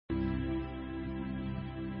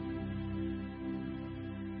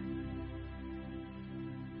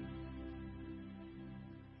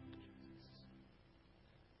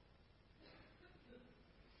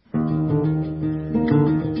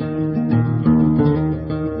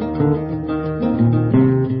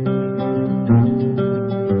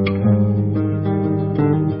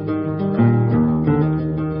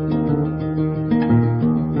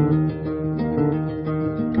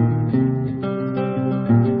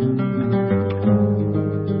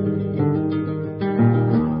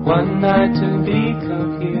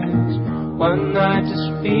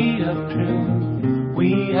feet of truth.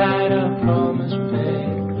 We had a promise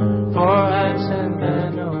made for hands and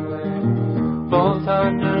men away, both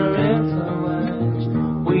under influence.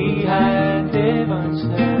 We had divine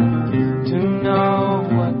sense to know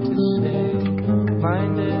what to say.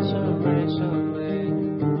 Mind is a razor blade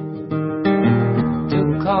to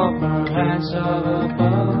call for hands of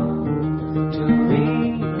above, to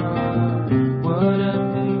lean on. Would it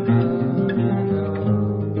be good enough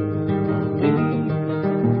for me?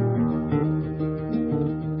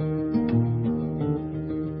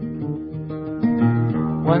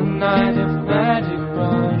 One night of magic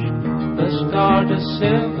rush, the star to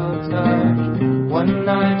silver touch. One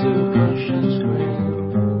night to push and scream,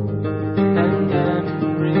 and then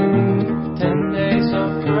really 10 days of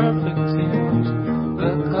perfect tunes.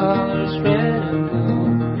 The colors red and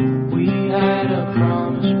blue. We had a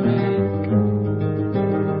promise made.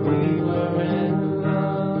 We were in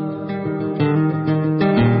love.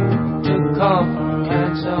 To call for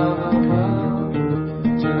hands of above,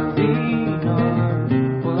 to lean on.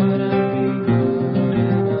 Would it be good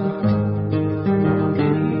enough for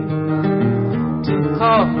me? To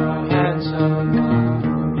call for hands of above,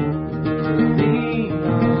 to lean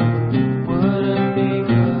on. Would it be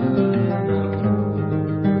good enough?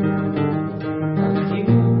 And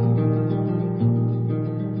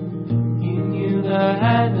you knew the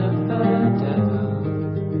hand of the devil,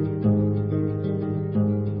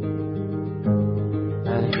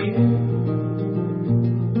 and you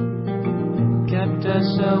kept us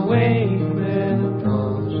awake with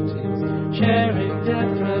post-its, sharing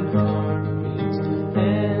different heartbeats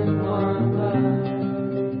in one life.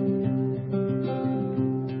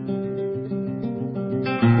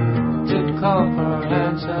 To call for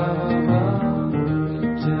hands above,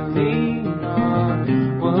 to lean on.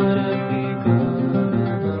 Would it be good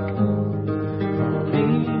enough for me?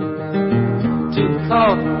 To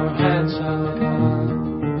call for hands above,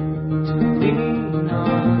 to lean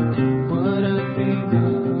on. Would it be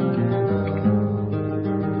good enough?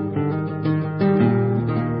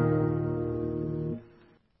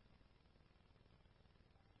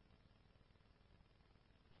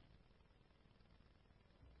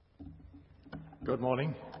 Good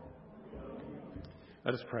morning.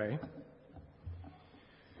 Let us pray.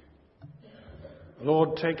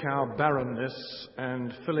 Lord, take our barrenness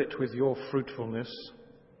and fill it with your fruitfulness.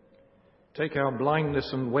 Take our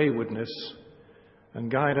blindness and waywardness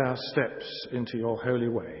and guide our steps into your holy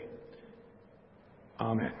way.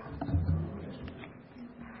 Amen.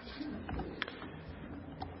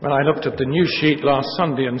 When I looked at the news sheet last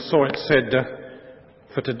Sunday and saw it said,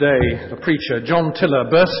 for today, the preacher, John Tiller,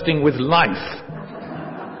 bursting with life,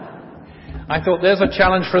 I thought there's a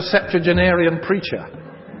challenge for a septuagenarian preacher.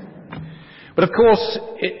 But of course,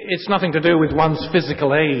 it's nothing to do with one's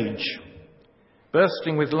physical age.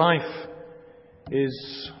 Bursting with life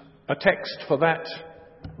is a text for that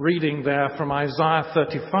reading there from Isaiah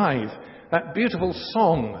 35, that beautiful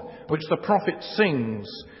song which the prophet sings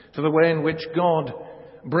to the way in which God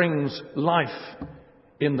brings life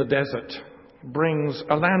in the desert, brings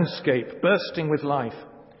a landscape bursting with life.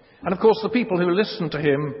 And of course, the people who listened to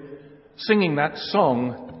him singing that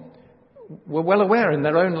song were well aware in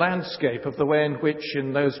their own landscape of the way in which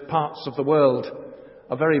in those parts of the world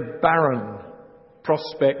a very barren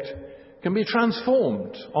prospect can be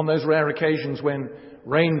transformed on those rare occasions when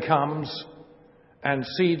rain comes and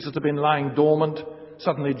seeds that have been lying dormant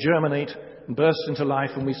suddenly germinate and burst into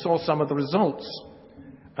life. And we saw some of the results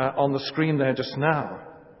on the screen there just now.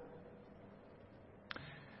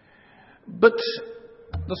 But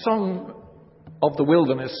the song of the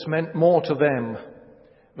wilderness meant more to them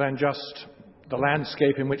than just the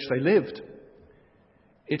landscape in which they lived.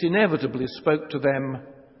 It inevitably spoke to them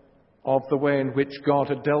of the way in which God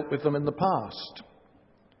had dealt with them in the past,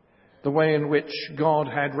 the way in which God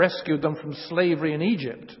had rescued them from slavery in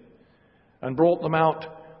Egypt and brought them out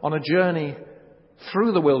on a journey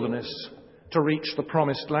through the wilderness to reach the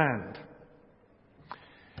promised land.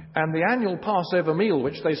 And the annual Passover meal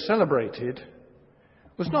which they celebrated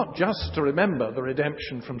was not just to remember the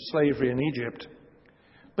redemption from slavery in Egypt,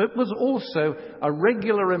 but was also a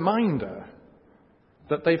regular reminder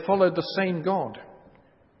that they followed the same God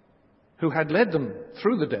who had led them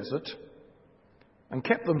through the desert and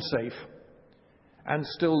kept them safe and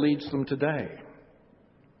still leads them today.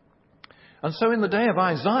 And so in the day of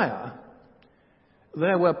Isaiah,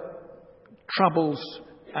 there were troubles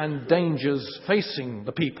and dangers facing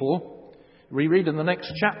the people. We read in the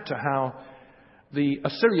next chapter how the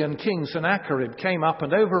Assyrian king Sennacherib came up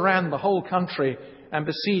and overran the whole country and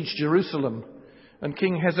besieged Jerusalem. And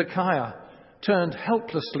King Hezekiah turned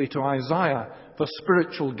helplessly to Isaiah for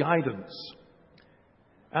spiritual guidance.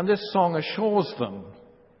 And this song assures them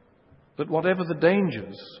that whatever the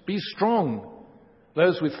dangers, be strong,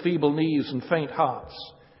 those with feeble knees and faint hearts,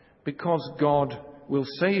 because God will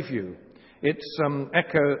save you. It's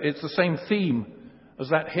the same theme as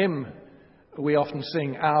that hymn we often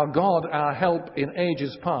sing, our God, our help in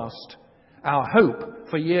ages past, our hope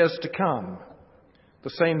for years to come. The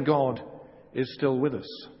same God is still with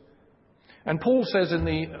us. And Paul says in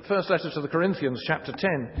the first letter to the Corinthians, chapter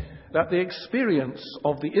 10, that the experience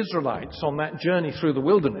of the Israelites on that journey through the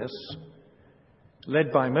wilderness,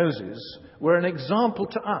 led by Moses, were an example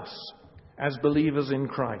to us as believers in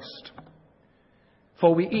Christ.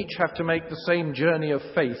 For we each have to make the same journey of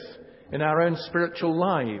faith in our own spiritual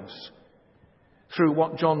lives through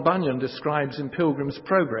what John Bunyan describes in Pilgrim's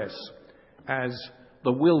Progress as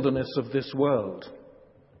the wilderness of this world.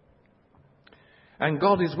 And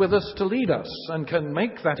God is with us to lead us and can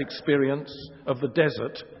make that experience of the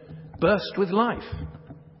desert burst with life.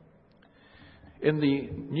 In the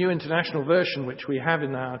New International Version, which we have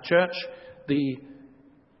in our church, the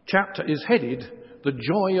chapter is headed, The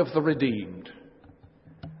Joy of the Redeemed.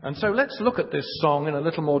 And so let's look at this song in a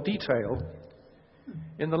little more detail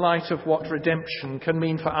in the light of what redemption can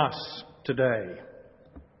mean for us today.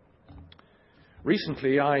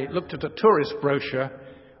 Recently, I looked at a tourist brochure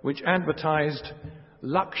which advertised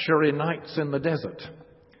luxury nights in the desert.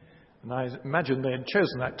 And I imagine they had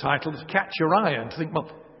chosen that title to catch your eye and to think, well,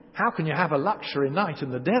 how can you have a luxury night in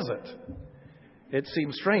the desert? It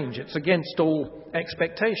seems strange. It's against all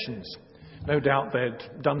expectations. No doubt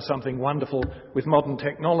they'd done something wonderful with modern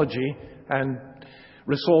technology and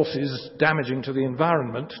resources damaging to the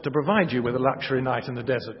environment to provide you with a luxury night in the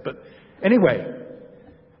desert. But anyway,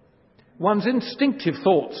 one's instinctive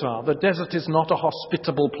thoughts are the desert is not a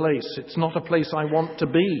hospitable place. It's not a place I want to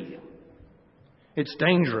be. It's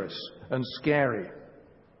dangerous and scary.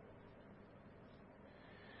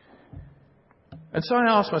 And so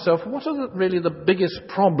I asked myself, what are really the biggest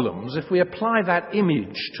problems, if we apply that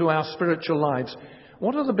image to our spiritual lives,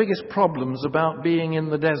 what are the biggest problems about being in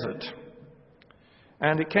the desert?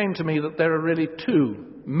 And it came to me that there are really two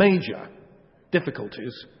major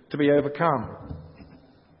difficulties to be overcome.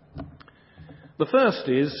 The first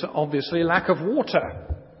is, obviously, lack of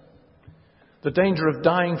water, the danger of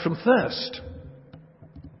dying from thirst,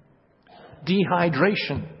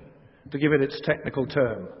 dehydration, to give it its technical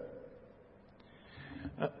term.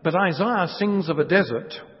 But Isaiah sings of a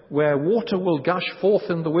desert where water will gush forth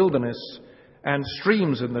in the wilderness and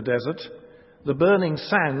streams in the desert. The burning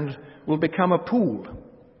sand will become a pool.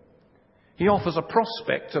 He offers a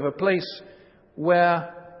prospect of a place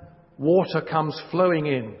where water comes flowing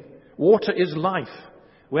in. Water is life.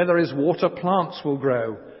 Where there is water, plants will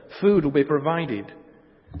grow. Food will be provided.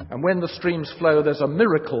 And when the streams flow, there's a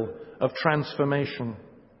miracle of transformation.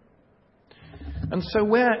 And so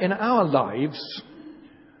where in our lives,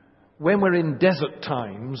 when we're in desert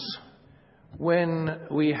times, when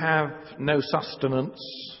we have no sustenance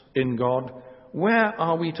in God, where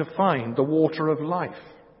are we to find the water of life?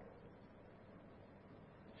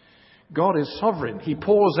 God is sovereign. He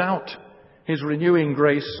pours out his renewing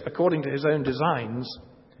grace according to his own designs,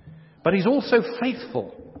 but he's also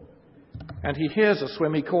faithful, and he hears us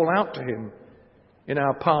when we call out to him in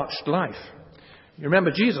our parched life. You remember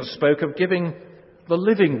Jesus spoke of giving the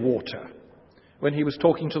living water when he was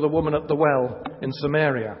talking to the woman at the well in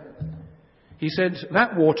Samaria. He said,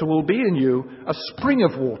 that water will be in you a spring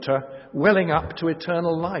of water welling up to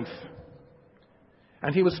eternal life.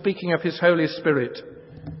 And he was speaking of his Holy Spirit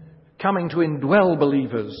coming to indwell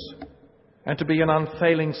believers and to be an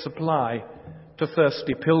unfailing supply to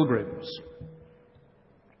thirsty pilgrims.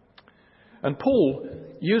 And Paul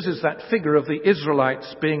uses that figure of the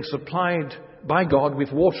Israelites being supplied by God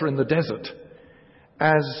with water in the desert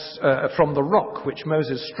as from the rock which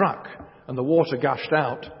Moses struck and the water gushed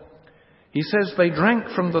out. He says they drank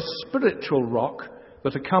from the spiritual rock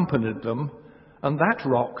that accompanied them, and that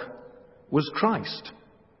rock was Christ.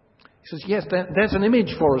 He says, yes, there's an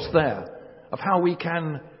image for us there of how we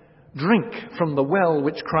can drink from the well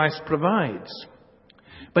which Christ provides.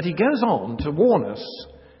 But he goes on to warn us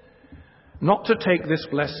not to take this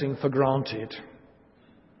blessing for granted.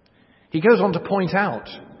 He goes on to point out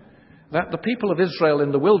that the people of Israel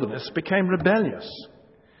in the wilderness became rebellious.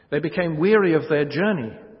 They became weary of their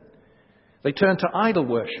journey. They turned to idol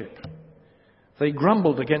worship. They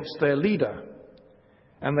grumbled against their leader.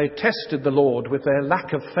 And they tested the Lord with their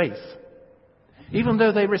lack of faith. Even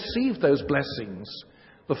though they received those blessings,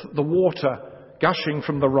 the water gushing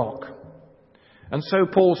from the rock. And so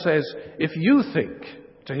Paul says, if you think,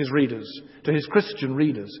 to his readers, to his Christian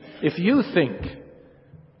readers, if you think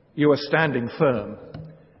you are standing firm,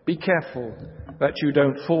 Be careful that you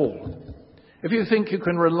don't fall. If you think you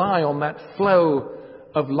can rely on that flow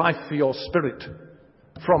of life for your spirit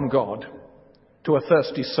from God to a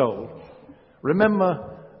thirsty soul,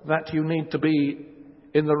 remember that you need to be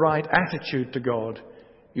in the right attitude to God.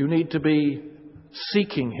 You need to be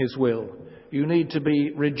seeking His will. You need to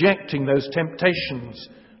be rejecting those temptations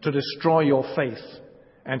to destroy your faith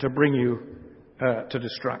and to bring you to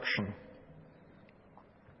destruction.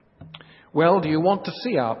 Well, do you want to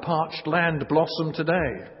see our parched land blossom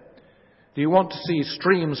today? Do you want to see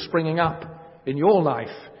streams springing up in your life,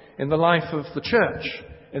 in the life of the church,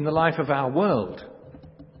 in the life of our world?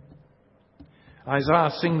 Isaiah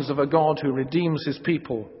sings of a God who redeems His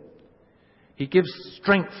people. He gives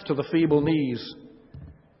strength to the feeble knees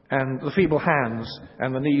and the feeble hands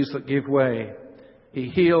and the knees that give way. He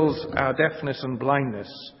heals our deafness and blindness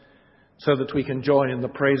so that we can join in the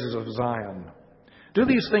praises of Zion. Do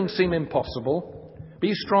these things seem impossible?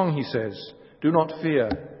 Be strong, he says. Do not fear.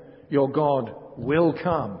 Your God will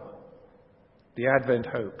come. The Advent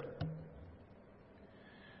hope.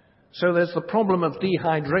 So there's the problem of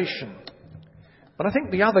dehydration. But I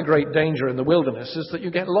think the other great danger in the wilderness is that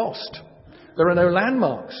you get lost. There are no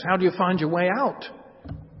landmarks. How do you find your way out?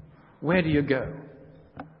 Where do you go?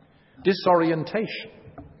 Disorientation.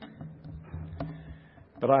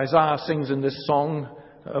 But Isaiah sings in this song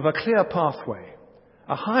of a clear pathway.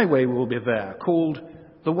 A highway will be there called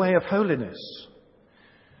the way of holiness.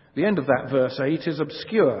 The end of that verse 8 is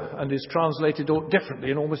obscure and is translated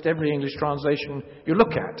differently in almost every English translation you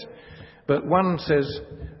look at. But one says,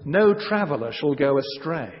 no traveller shall go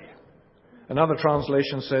astray. Another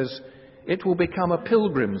translation says, it will become a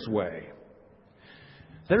pilgrim's way.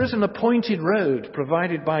 There is an appointed road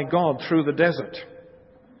provided by God through the desert,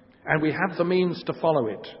 and we have the means to follow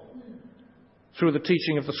it through the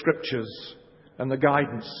teaching of the Scriptures and the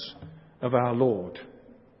guidance of our Lord.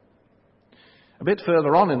 A bit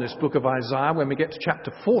further on in this book of Isaiah, when we get to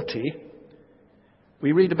chapter 40,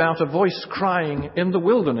 we read about a voice crying, in the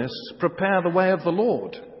wilderness, prepare the way of the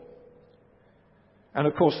Lord. And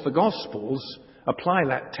of course, the Gospels apply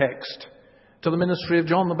that text to the ministry of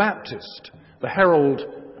John the Baptist, the herald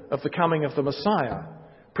of the coming of the Messiah,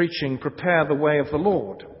 preaching, prepare the way of the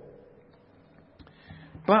Lord.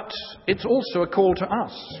 But it's also a call to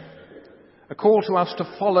us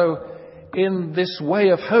to follow in this way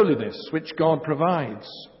of holiness which God provides,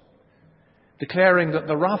 declaring that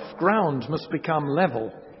the rough ground must become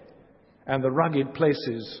level and the rugged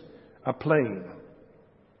places are plain.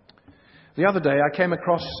 The other day I came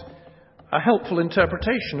across a helpful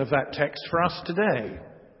interpretation of that text for us today,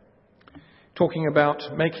 talking about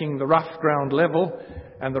making the rough ground level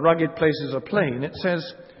and the rugged places are plain. It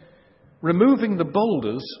says, removing the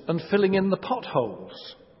boulders and filling in the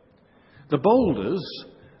potholes. The boulders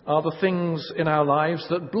are the things in our lives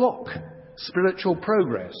that block spiritual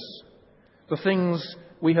progress, the things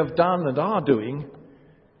we have done and are doing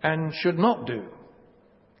and should not do.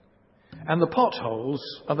 And the potholes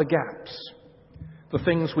are the gaps, the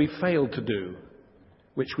things we failed to do,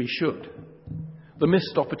 which we should, the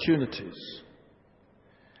missed opportunities.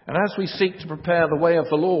 And as we seek to prepare the way of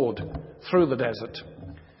the Lord through the desert,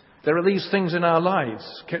 there are these things in our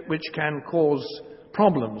lives which can cause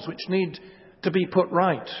problems, which need to be put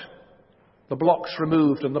right, the blocks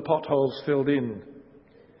removed and the potholes filled in.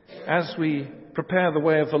 As we prepare the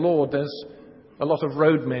way of the Lord, there's a lot of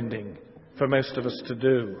road mending for most of us to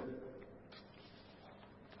do.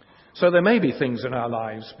 So there may be things in our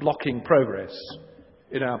lives blocking progress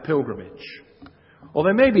in our pilgrimage. Or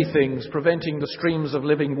there may be things preventing the streams of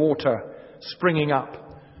living water springing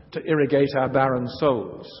up to irrigate our barren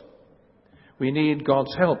souls. We need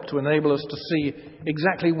God's help to enable us to see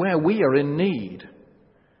exactly where we are in need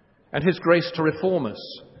and His grace to reform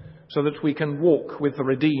us so that we can walk with the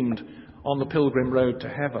redeemed on the pilgrim road to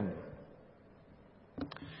heaven.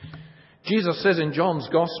 Jesus says in John's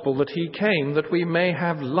Gospel that He came that we may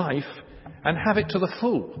have life and have it to the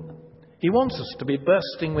full. He wants us to be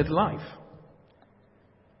bursting with life.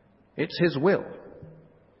 It's His will.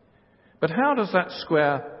 But how does that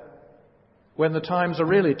square when the times are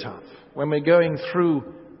really tough, when we're going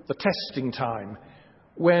through the testing time,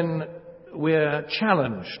 when we're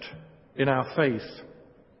challenged in our faith?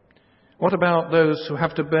 What about those who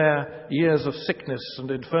have to bear years of sickness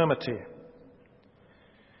and infirmity?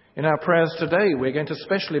 In our prayers today, we're going to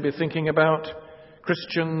especially be thinking about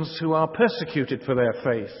Christians who are persecuted for their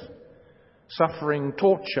faith, suffering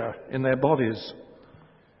torture in their bodies,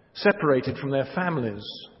 separated from their families,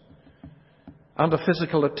 under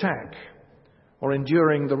physical attack, or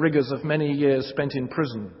enduring the rigours of many years spent in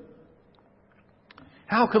prison.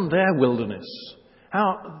 How can their wilderness,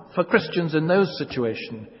 For Christians in those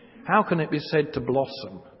situations, how can it be said to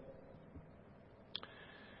blossom?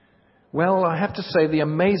 Well, I have to say the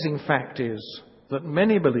amazing fact is that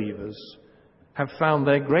many believers have found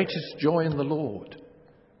their greatest joy in the Lord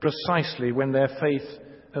precisely when their faith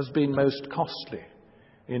has been most costly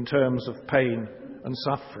in terms of pain and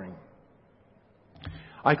suffering.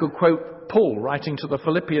 I could quote Paul writing to the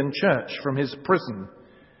Philippian church from his prison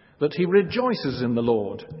that he rejoices in the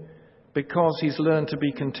Lord because he's learned to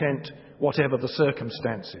be content whatever the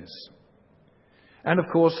circumstances. And of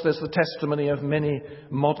course, there's the testimony of many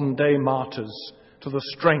modern-day martyrs to the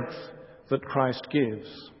strength that Christ gives.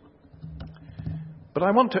 But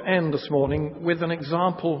I want to end this morning with an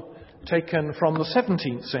example taken from the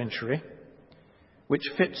 17th century, which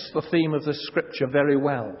fits the theme of this scripture very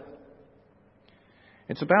well.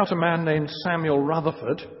 It's about a man named Samuel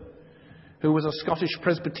Rutherford, who was a Scottish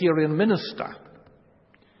Presbyterian minister.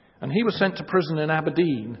 And he was sent to prison in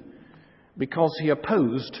Aberdeen because he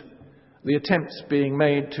opposed the attempts being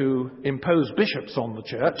made to impose bishops on the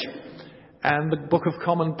church and the Book of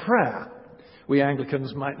Common Prayer. We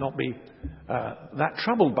Anglicans might not be that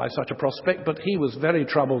troubled by such a prospect, but he was very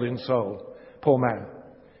troubled in soul, poor man.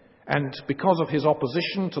 And because of his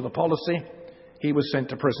opposition to the policy, he was sent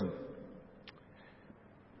to prison.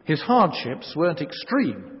 His hardships weren't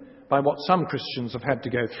extreme by what some Christians have had to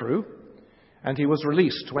go through, and he was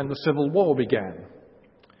released when the Civil War began.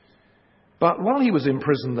 But while he was in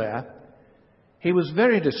prison there, he was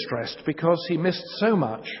very distressed because he missed so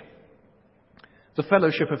much the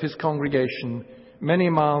fellowship of his congregation many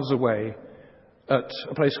miles away at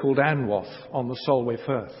a place called Anwath on the Solway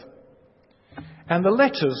Firth. And the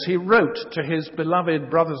letters he wrote to his beloved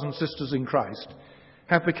brothers and sisters in Christ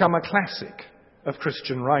have become a classic of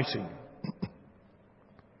Christian writing.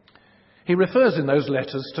 He refers in those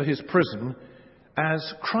letters to his prison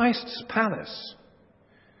as Christ's palace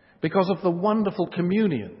because of the wonderful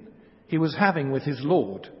communion he was having with his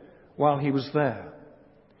Lord while he was there.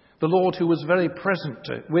 The Lord who was very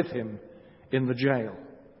present with him in the jail.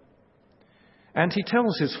 And he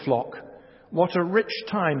tells his flock what a rich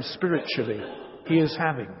time spiritually he is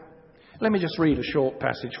having. Let me just read a short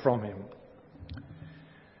passage from him.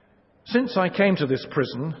 Since I came to this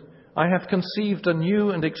prison, I have conceived a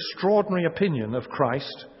new and extraordinary opinion of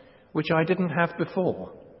Christ, which I didn't have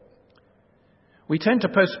before. We tend to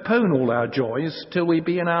postpone all our joys till we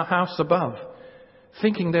be in our house above,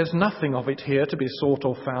 thinking there's nothing of it here to be sought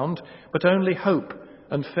or found, but only hope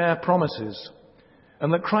and fair promises,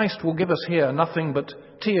 and that Christ will give us here nothing but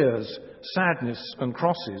tears, sadness, and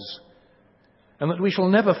crosses, and that we shall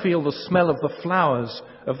never feel the smell of the flowers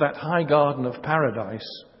of that high garden of paradise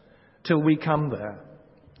till we come there.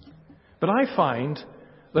 But I find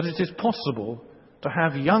that it is possible to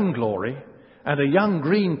have young glory and a young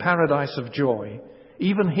green paradise of joy,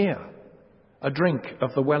 even here, a drink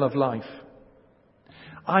of the well of life.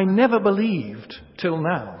 I never believed till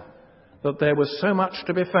now that there was so much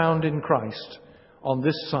to be found in Christ on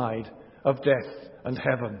this side of death and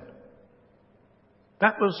heaven.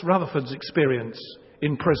 That was Rutherford's experience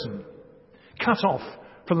in prison, cut off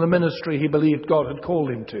from the ministry he believed God had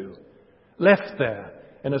called him to, left there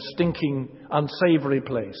in a stinking, unsavoury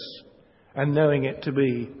place, and knowing it to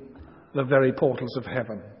be the very portals of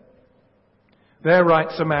heaven. There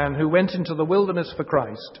writes a man who went into the wilderness for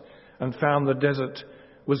Christ and found the desert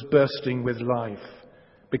was bursting with life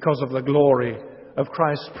because of the glory of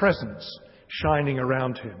Christ's presence shining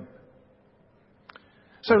around him.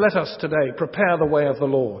 So let us today prepare the way of the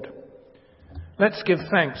Lord. Let's give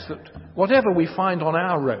thanks that whatever we find on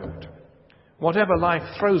our road, whatever life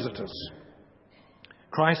throws at us,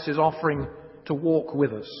 Christ is offering to walk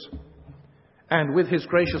with us, and with his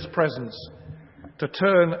gracious presence to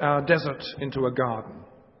turn our desert into a garden,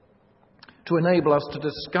 to enable us to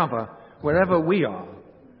discover wherever we are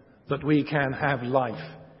that we can have life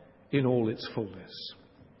in all its fullness.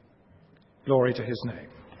 Glory to his name.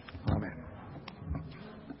 Amen.